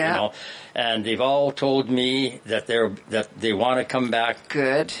fantastic. And they've all told me that they want to come back.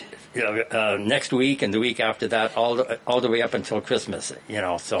 Good. Next week and the week after that, all the way up until Christmas.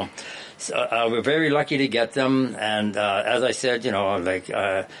 So we're very lucky to get them. And as I said,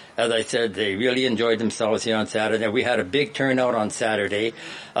 they really enjoyed themselves here on Saturday. We had a big turnout on Saturday.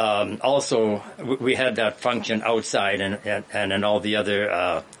 Also, we had that function outside and in all the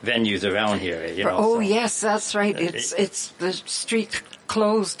other venues around here. Yes, that's right. It's the street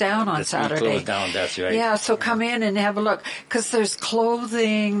closed down on Saturday. Closed down, that's right. Yeah, so come in and have a look, because there's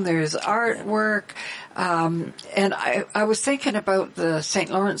clothing, there's artwork, and I was thinking about the St.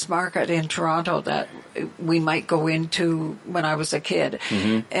 Lawrence Market in Toronto that we might go into when I was a kid,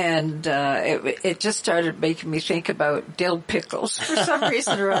 mm-hmm. and it just started making me think about dill pickles for some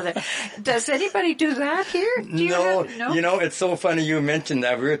reason or other. Does anybody do that here? No. It's so funny you mentioned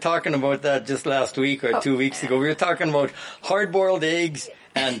that. We were talking about that just last week or 2 weeks ago. We were talking about hard-boiled eggs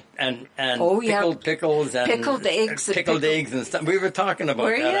and pickled pickles and pickled eggs and stuff. We were talking about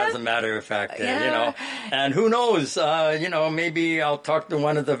that as a matter of fact. And who knows? Maybe I'll talk to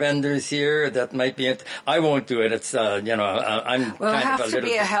one of the vendors here that might be. I won't do it. It's I'm kind of a little bit busy. Well, it has to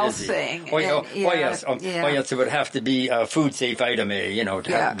be a health thing. Yes. It would have to be a food safe item.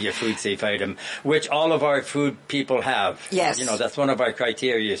 To have to be a food safe item, which all of our food people have. Yes. That's one of our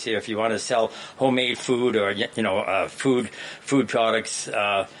criteria here. If you want to sell homemade food or food products.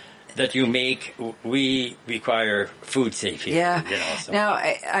 That you make, we require food safety. Yeah. Now,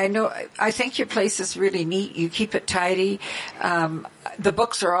 I think your place is really neat. You keep it tidy. The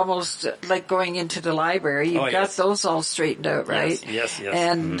books are almost like going into the library. You've got those all straightened out, right? Yes.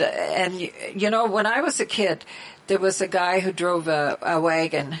 And, mm-hmm. and when I was a kid, there was a guy who drove a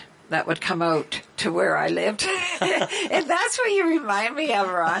wagon that would come out to where I lived. And that's what you remind me of,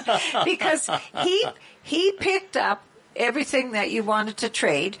 Ron, because he picked up everything that you wanted to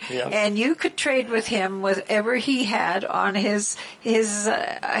trade, and you could trade with him whatever he had on his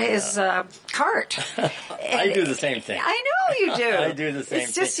cart. I do the same thing. I know you do. I do the same thing.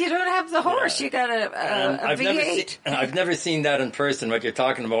 It's just you don't have the horse. You got a V8. I've never seen that in person, what you're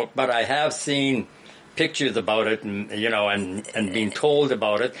talking about, but I have seen pictures about it, and being told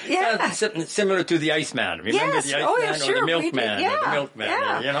about it. Yeah. Similar to the Iceman. Remember the Iceman or the Milkman? The Milkman.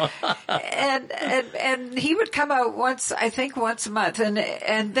 And he would come out once a month, and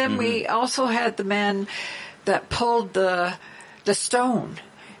then mm-hmm. we also had the man that pulled the stone.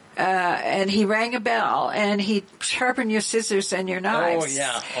 And he rang a bell, and he'd sharpen your scissors and your knives. Oh,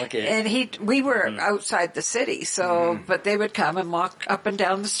 yeah, okay. And we were outside the city, so, but they would come and walk up and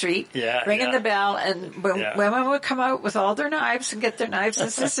down the street, ringing the bell, and women would come out with all their knives and get their knives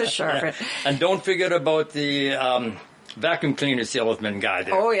and scissors sharpened. And don't forget about the vacuum cleaner salesman guy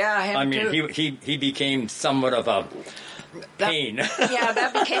there. Oh, yeah, him too. He became somewhat of pain.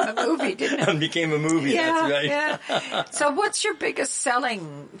 That became a movie, didn't it? It became a movie, that's right. Yeah. So what's your biggest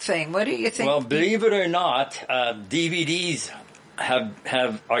selling thing? What do you think? Well, believe it or not, DVDs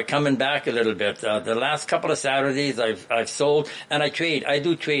are coming back a little bit. The last couple of Saturdays I've sold, and I trade. I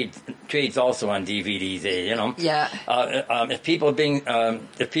do trades also on DVDs. You know. Yeah. If people bring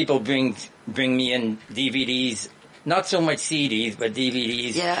me in DVDs. Not so much CDs, but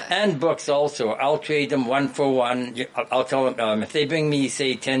DVDs and books also. I'll trade them one for one. I'll tell them, if they bring me,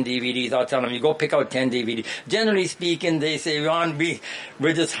 say, 10 DVDs, I'll tell them, you go pick out 10 DVDs. Generally speaking, they say, Ron,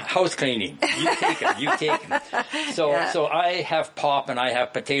 we're just house cleaning. You take them. So I have pop and I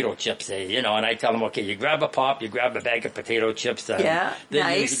have potato chips, and I tell them, okay, you grab a pop, you grab a bag of potato chips.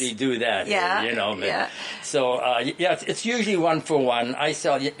 They usually do that. So, it's usually one for one. I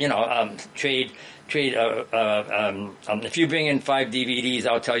sell, trade. If you bring in 5 DVDs,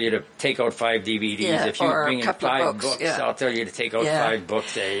 I'll tell you to take out 5 DVDs. If you bring in 5 books, I'll tell you to take out 5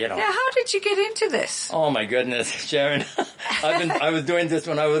 books. Yeah, how did you get into this? Oh my goodness, Sharon! I was doing this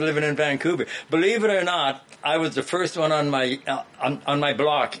when I was living in Vancouver. Believe it or not, I was the first one on my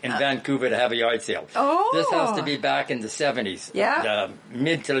block in Vancouver to have a yard sale. Oh, this has to be back in the 70s. Yeah,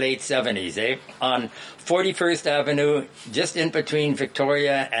 mid to late 70s. On 41st Avenue, just in between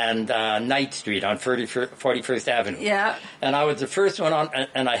Victoria and Knight Street on 41st Avenue. Yeah. And I was the first one on,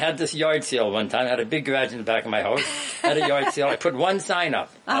 and I had this yard sale one time. I had a big garage in the back of my house. Had a yard sale. I put one sign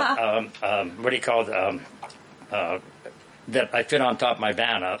up. What do you call it? That I fit on top of my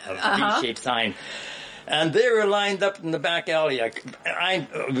van, a V-shaped sign. And they were lined up in the back alley.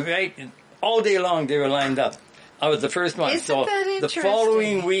 All day long they were lined up. I was the first one. Isn't that interesting?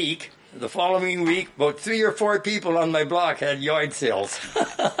 The following week, about 3 or 4 people on my block had yard sales.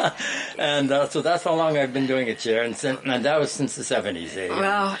 And so that's how long I've been doing it, Sharon, and that was since the 70s.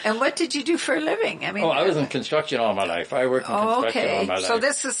 Wow. And what did you do for a living? I mean, I was in construction all my life. I worked in construction all my life. So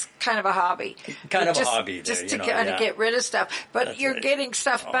this is kind of a hobby. A hobby. Just to get rid of stuff. But that's you're getting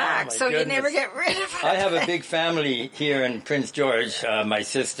stuff back, so you never get rid of it. I have a big family here in Prince George. My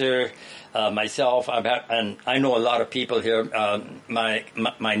sister... myself, and I know a lot of people here, my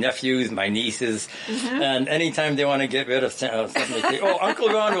nephews, my nieces, and anytime they want to get rid of something, they say, Uncle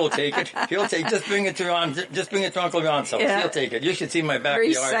Ron will take it. He'll take, just bring it to Ron, just bring it to Uncle Ron's house. He'll take it. You should see my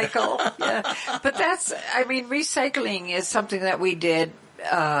backyard. Recycle, But recycling is something that we did,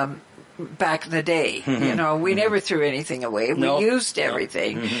 back in the day. We never threw anything away. We used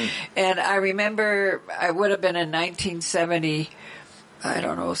everything. And I remember I would have been in 1970,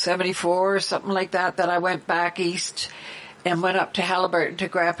 74 or something like that I went back east and went up to Halliburton to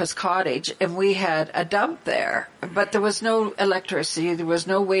Grandpa's cottage, and we had a dump there, but there was no electricity. There was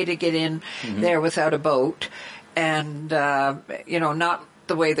no way to get in there without a boat, and not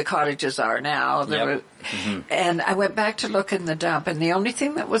the way the cottages are now. And I went back to look in the dump, and the only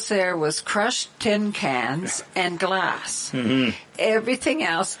thing that was there was crushed tin cans and glass. Everything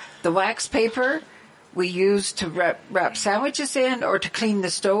else, the wax paper, we used to wrap sandwiches in, or to clean the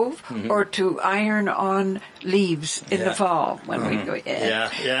stove, or to iron on leaves in the fall when we go in.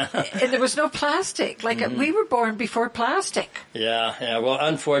 And there was no plastic. We were born before plastic. Yeah. Well,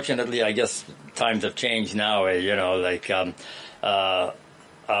 unfortunately, I guess times have changed now.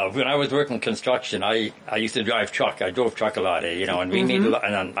 When I was working construction, I used to drive truck. I drove truck a lot, and we made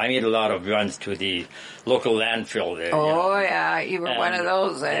I made a lot of runs to the local landfill there. You were one of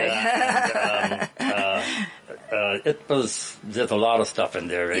those, there's a lot of stuff in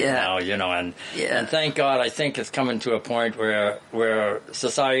there now, and thank God, I think it's coming to a point where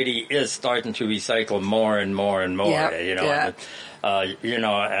society is starting to recycle more and more and more, and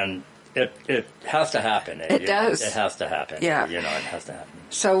it has to happen. It does. It has to happen. Yeah. It has to happen.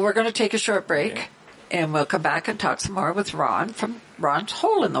 So we're going to take a short break, and we'll come back and talk some more with Ron from Ron's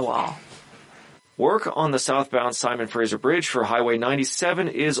Hole in the Wall. Work on the southbound Simon Fraser Bridge for Highway 97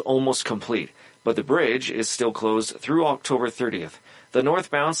 is almost complete, but the bridge is still closed through October 30th. The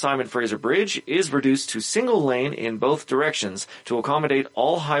northbound Simon Fraser Bridge is reduced to single lane in both directions to accommodate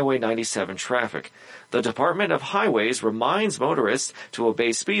all Highway 97 traffic. The Department of Highways reminds motorists to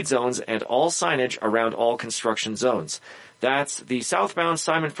obey speed zones and all signage around all construction zones. That's the southbound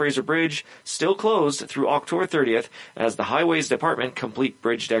Simon Fraser Bridge, still closed through October 30th as the Highways Department complete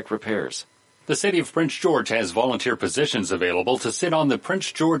bridge deck repairs. The City of Prince George has volunteer positions available to sit on the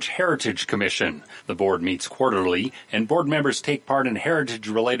Prince George Heritage Commission. The board meets quarterly, and board members take part in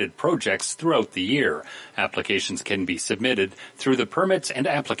heritage-related projects throughout the year. Applications can be submitted through the Permits and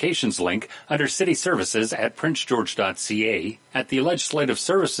Applications link under City Services at princegeorge.ca, at the Legislative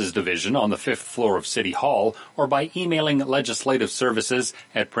Services Division on the 5th floor of City Hall, or by emailing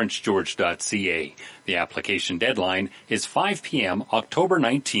legislativeservices@princegeorge.ca. The application deadline is 5 p.m. October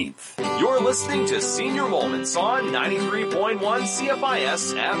 19th. You're listening to Senior Moments on 93.1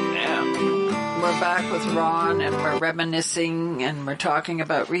 CFIS FM. We're back with Ron, and we're reminiscing, and we're talking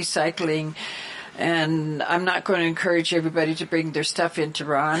about recycling. And I'm not going to encourage everybody to bring their stuff into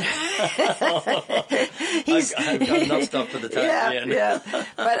Ron. I've got enough stuff for the time being. Yeah.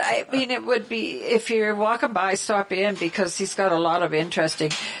 But I mean, it would be, if you're walking by, stop in, because he's got a lot of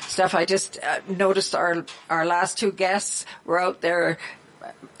interesting stuff. I just noticed our last two guests were out there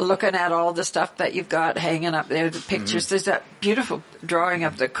looking at all the stuff that you've got hanging up there, the pictures. There's that beautiful drawing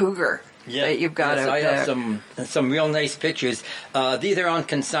of the cougar. Yeah, that you've got out I there. have some real nice pictures. These are on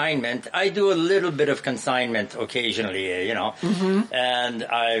consignment. I do a little bit of consignment occasionally, and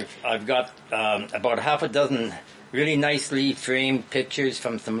I've got about half a dozen really nicely framed pictures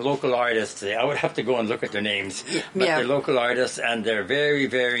from some local artists. I would have to go and look at their names, but they're local artists, and they're very,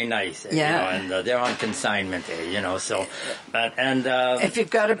 very nice. And they're on consignment. So, and if you've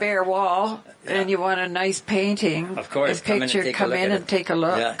got a bare wall and you want a nice painting, of course, come in and take a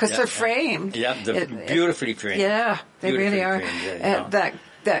look, because they're framed. Yeah, they're beautifully framed. Yeah, they really are.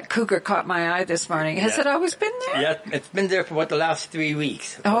 That cougar caught my eye this morning. Has it always been there? Yeah, it's been there for the last 3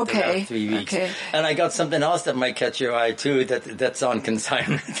 weeks. Okay. Okay. And I got something else that might catch your eye too. That's on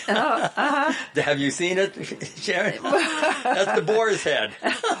consignment. Have you seen it, Sharon? That's the boar's head.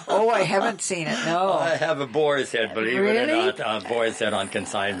 Oh, I haven't seen it. No. I have a boar's head, believe it or not. A boar's head on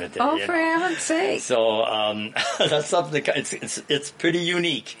consignment. For heaven's sake! So that's something. It's pretty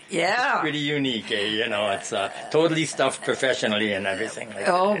unique. Yeah. It's pretty unique. It's totally stuffed professionally and everything like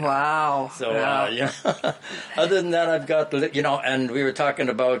that. Oh, wow. So, other than that, I've got, and we were talking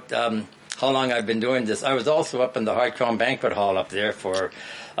about how long I've been doing this. I was also up in the Hard Crown Banquet Hall up there for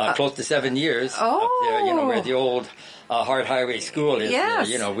close to 7 years. Up there, where the old Hart Highway School is. Yes.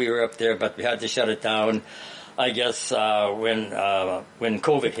 We were up there, but we had to shut it down, I guess, when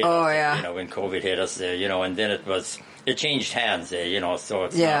COVID hit us. Oh, yeah. When COVID hit us, and then it changed hands, so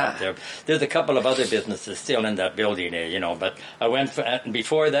it's not up there. There's a couple of other businesses still in that building, but I went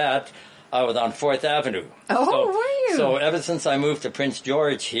before that, I was on 4th Avenue. Oh, were you? So ever since I moved to Prince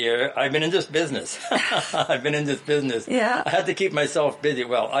George here, I've been in this business. Yeah. I had to keep myself busy.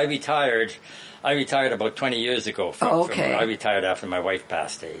 Well, I retired about 20 years ago. I retired after my wife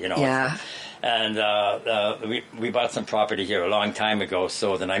passed, Yeah. And we bought some property here a long time ago,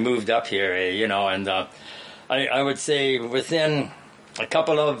 so then I moved up here, and I would say within a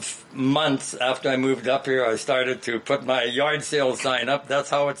couple of months after I moved up here, I started to put my yard sale sign up. That's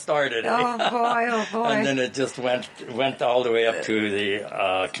how it started. Oh boy! And then it just went all the way up to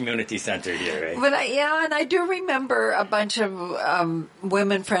the community center here. But and I do remember a bunch of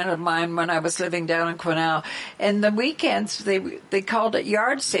women friend of mine when I was living down in Quesnel, and the weekends they called it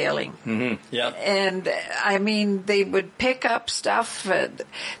yard sailing. Mm-hmm. Yeah. And I mean, they would pick up stuff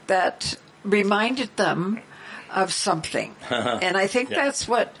that reminded them of something. And I think that's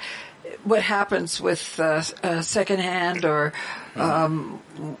what happens with secondhand or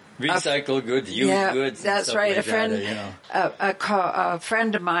recycled goods, used goods. That's right. Like a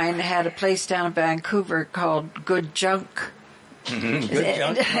friend of mine had a place down in Vancouver called Good Junk. Mm-hmm. Good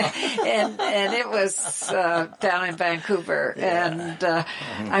junk. and it was down in Vancouver. And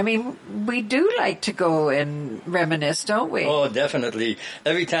I mean, we do like to go and reminisce, don't we? Oh, definitely.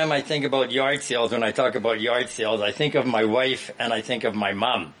 Every time I think about yard sales, when I talk about yard sales, I think of my wife and I think of my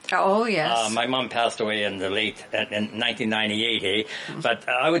mom. Oh, yes. My mom passed away in 1998, But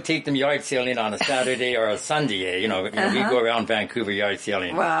I would take them yard sailing on a Saturday or a Sunday, We go around Vancouver yard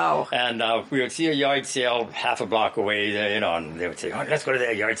sailing. Wow. And we would see a yard sale half a block away, and they would say, oh, let's go to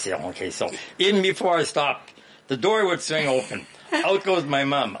that yard sale. Okay, so even before I stopped, the door would swing open. Out goes my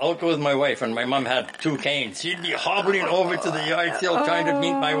mom. Out goes my wife. And my mom had 2 canes. She'd be hobbling over to the yard sale trying to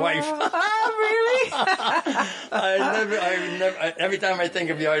meet my wife. Really? I never, every time I think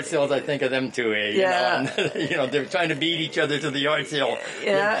of yard sales, I think of them too, Yeah. They're trying to beat each other to the yard sale.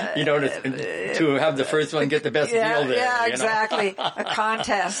 Yeah. To have the first one get the best deal there. Yeah, exactly. A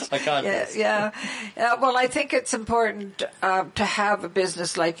contest. A contest. Yeah. Well, I think it's important to have a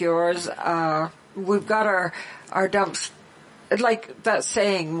business like yours. We've got our dumps like that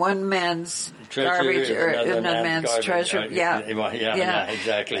saying, one man's garbage or another man's treasure. Yeah,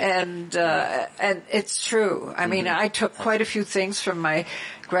 exactly. And it's true. I mean, I took quite a few things from my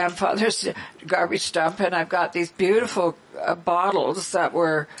grandfather's garbage dump, and I've got these beautiful bottles that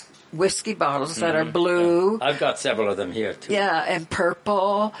were whiskey bottles that are blue. I've got several of them here too. Yeah, and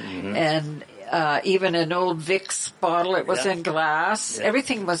purple, and even an old Vicks bottle. It was in glass.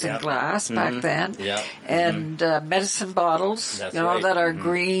 Everything was in glass back then. And medicine bottles, that are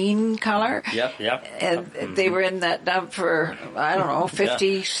green color. And they were in that dump for, I don't know,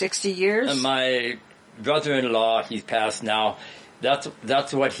 50, 60 years. And my brother-in-law, he's passed now.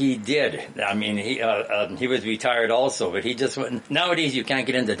 That's what he did. I mean, he was retired also, but he just went. Nowadays, you can't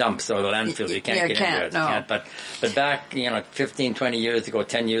get into dumps or the landfills. You can't get into it. No. But back, 15, 20 years ago,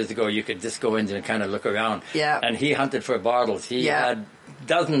 10 years ago, you could just go in and kind of look around. Yeah. And he hunted for bottles. He had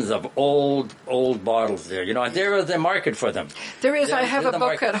dozens of old bottles there, and there was a market for them. There is. I have a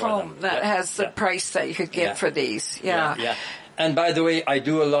book at home that has the price that you could get for these. Yeah. And by the way, I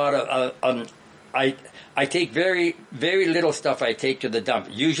do a lot of. I take very, very little stuff I take to the dump.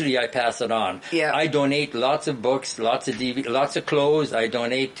 Usually I pass it on. Yeah. I donate lots of books, lots of DVD, lots of clothes. I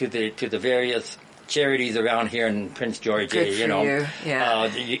donate to the various charities around here in Prince George. Good for you.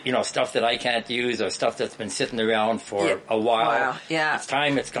 Yeah. Stuff that I can't use or stuff that's been sitting around for a while. Wow. Yeah. It's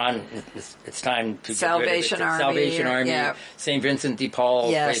time it's gone. It's time to Salvation get rid of it. Army. Salvation Army, St. Vincent de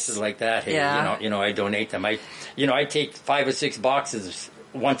Paul, places like that. Hey, I donate them. I take 5 or 6 boxes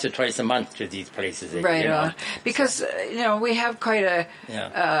once or twice a month to these places. Right on. Because, we have quite a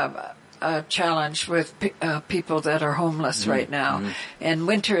challenge with people that are homeless right now. And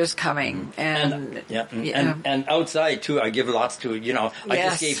winter is coming. And outside, too, I give lots to, I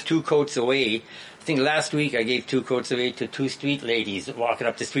just gave 2 coats away. I think last week I gave 2 coats away to 2 street ladies walking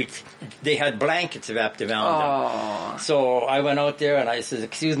up the street. They had blankets wrapped around them. So I went out there and I said,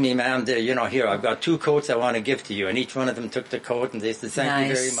 "Excuse me, ma'am, here, I've got 2 coats I want to give to you." And each one of them took the coat and they said, "Thank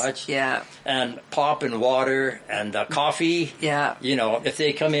you very much." Yeah. And pop and water and coffee. Yeah. If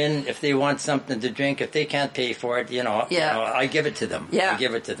they come in, if they want something to drink, if they can't pay for it, I give it to them. Yeah. I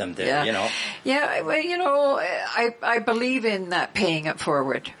give it to them there, Yeah, well, I believe in that paying it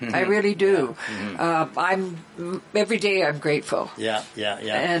forward. I really do. Every day I'm grateful. Yeah.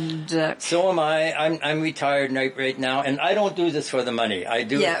 And so am I. I'm retired right now, and I don't do this for the money. I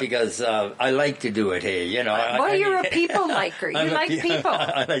do it because I like to do it. Hey, you're a people liker. You like people.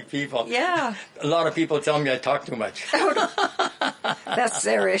 I like people. Yeah. A lot of people tell me I talk too much. That's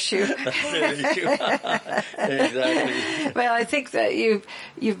their issue. Exactly. Well, I think that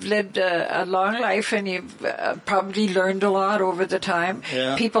you've lived a long life, and you've probably learned a lot over the time.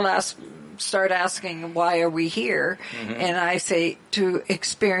 Yeah. People start asking, why are we here? And I say, to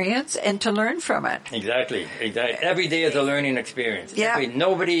experience and to learn from it. Exactly. Every day is a learning experience. Yeah.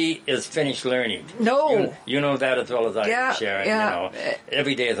 Nobody is finished learning. No. You know that as well as I do, Sharon. Yeah.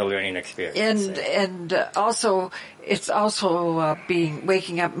 Every day is a learning experience. And also, it's also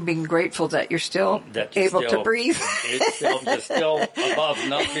waking up and being grateful that you're still able to breathe. You're still above,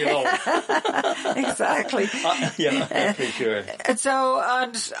 not below. Exactly. For sure. And so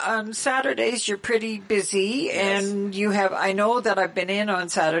on Saturdays you're pretty busy, and you have. I know that I've been in on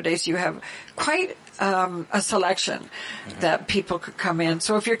Saturdays. You have quite a selection that people could come in.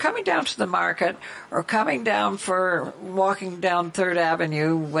 So if you're coming down to the market or coming down for walking down 3rd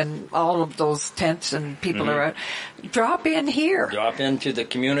Avenue when all of those tents and people are out, drop in here. Drop into the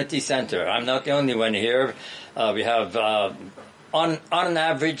community center. I'm not the only one here. We have on an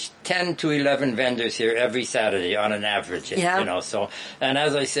average 10 to 11 vendors here every Saturday on an average. So, and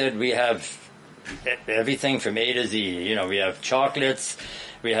as I said, we have everything from A to Z. We have chocolates,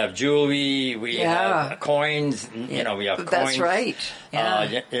 we have jewelry, we have coins. We have coins. That's right.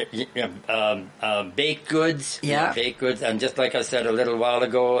 Baked goods. Baked goods, and just like I said a little while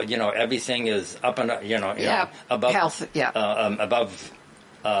ago, everything is up and above health.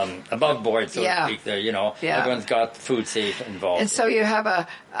 Above board, so to speak. There, everyone's got food safe involved. And so you have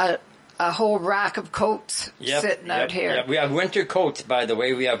a whole rack of coats sitting out here. Yeah. We have winter coats, by the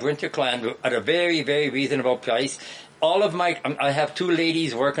way. We have winter clan at a very, very reasonable price. All of I have 2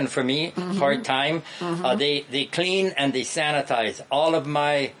 ladies working for me part-time. They clean and they sanitize all of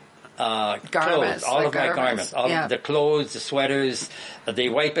my clothes, all of my garments, all of the clothes, the sweaters. They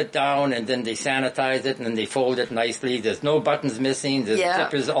wipe it down and then they sanitize it and then they fold it nicely. There's no buttons missing. The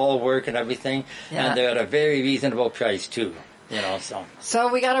zippers all work and everything. And they're at a very reasonable price too.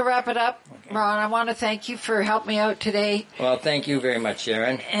 So we got to wrap it up. Okay. Ron, I want to thank you for helping me out today. Well, thank you very much,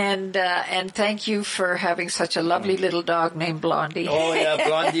 Sharon. And thank you for having such a lovely little dog named Blondie. Oh, yeah,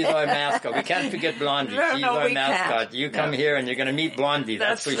 Blondie's our mascot. We can't forget Blondie. She's our mascot. Can't. You come here and you're going to meet Blondie,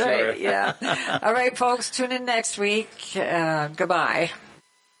 that's for right, sure. Yeah. All right, folks, tune in next week. Goodbye.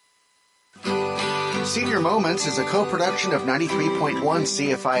 Senior Moments is a co-production of 93.1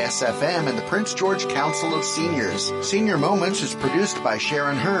 CFIS-FM and the Prince George Council of Seniors. Senior Moments is produced by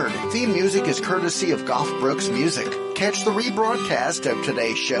Sharon Hurd. Theme music is courtesy of Golf Brooks Music. Catch the rebroadcast of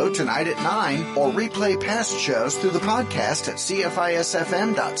today's show tonight at 9 or replay past shows through the podcast at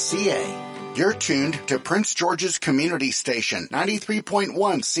cfisfm.ca. You're tuned to Prince George's Community Station, 93.1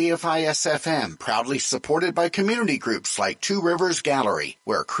 CFIS-FM, proudly supported by community groups like Two Rivers Gallery,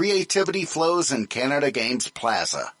 where creativity flows in Canada Games Plaza.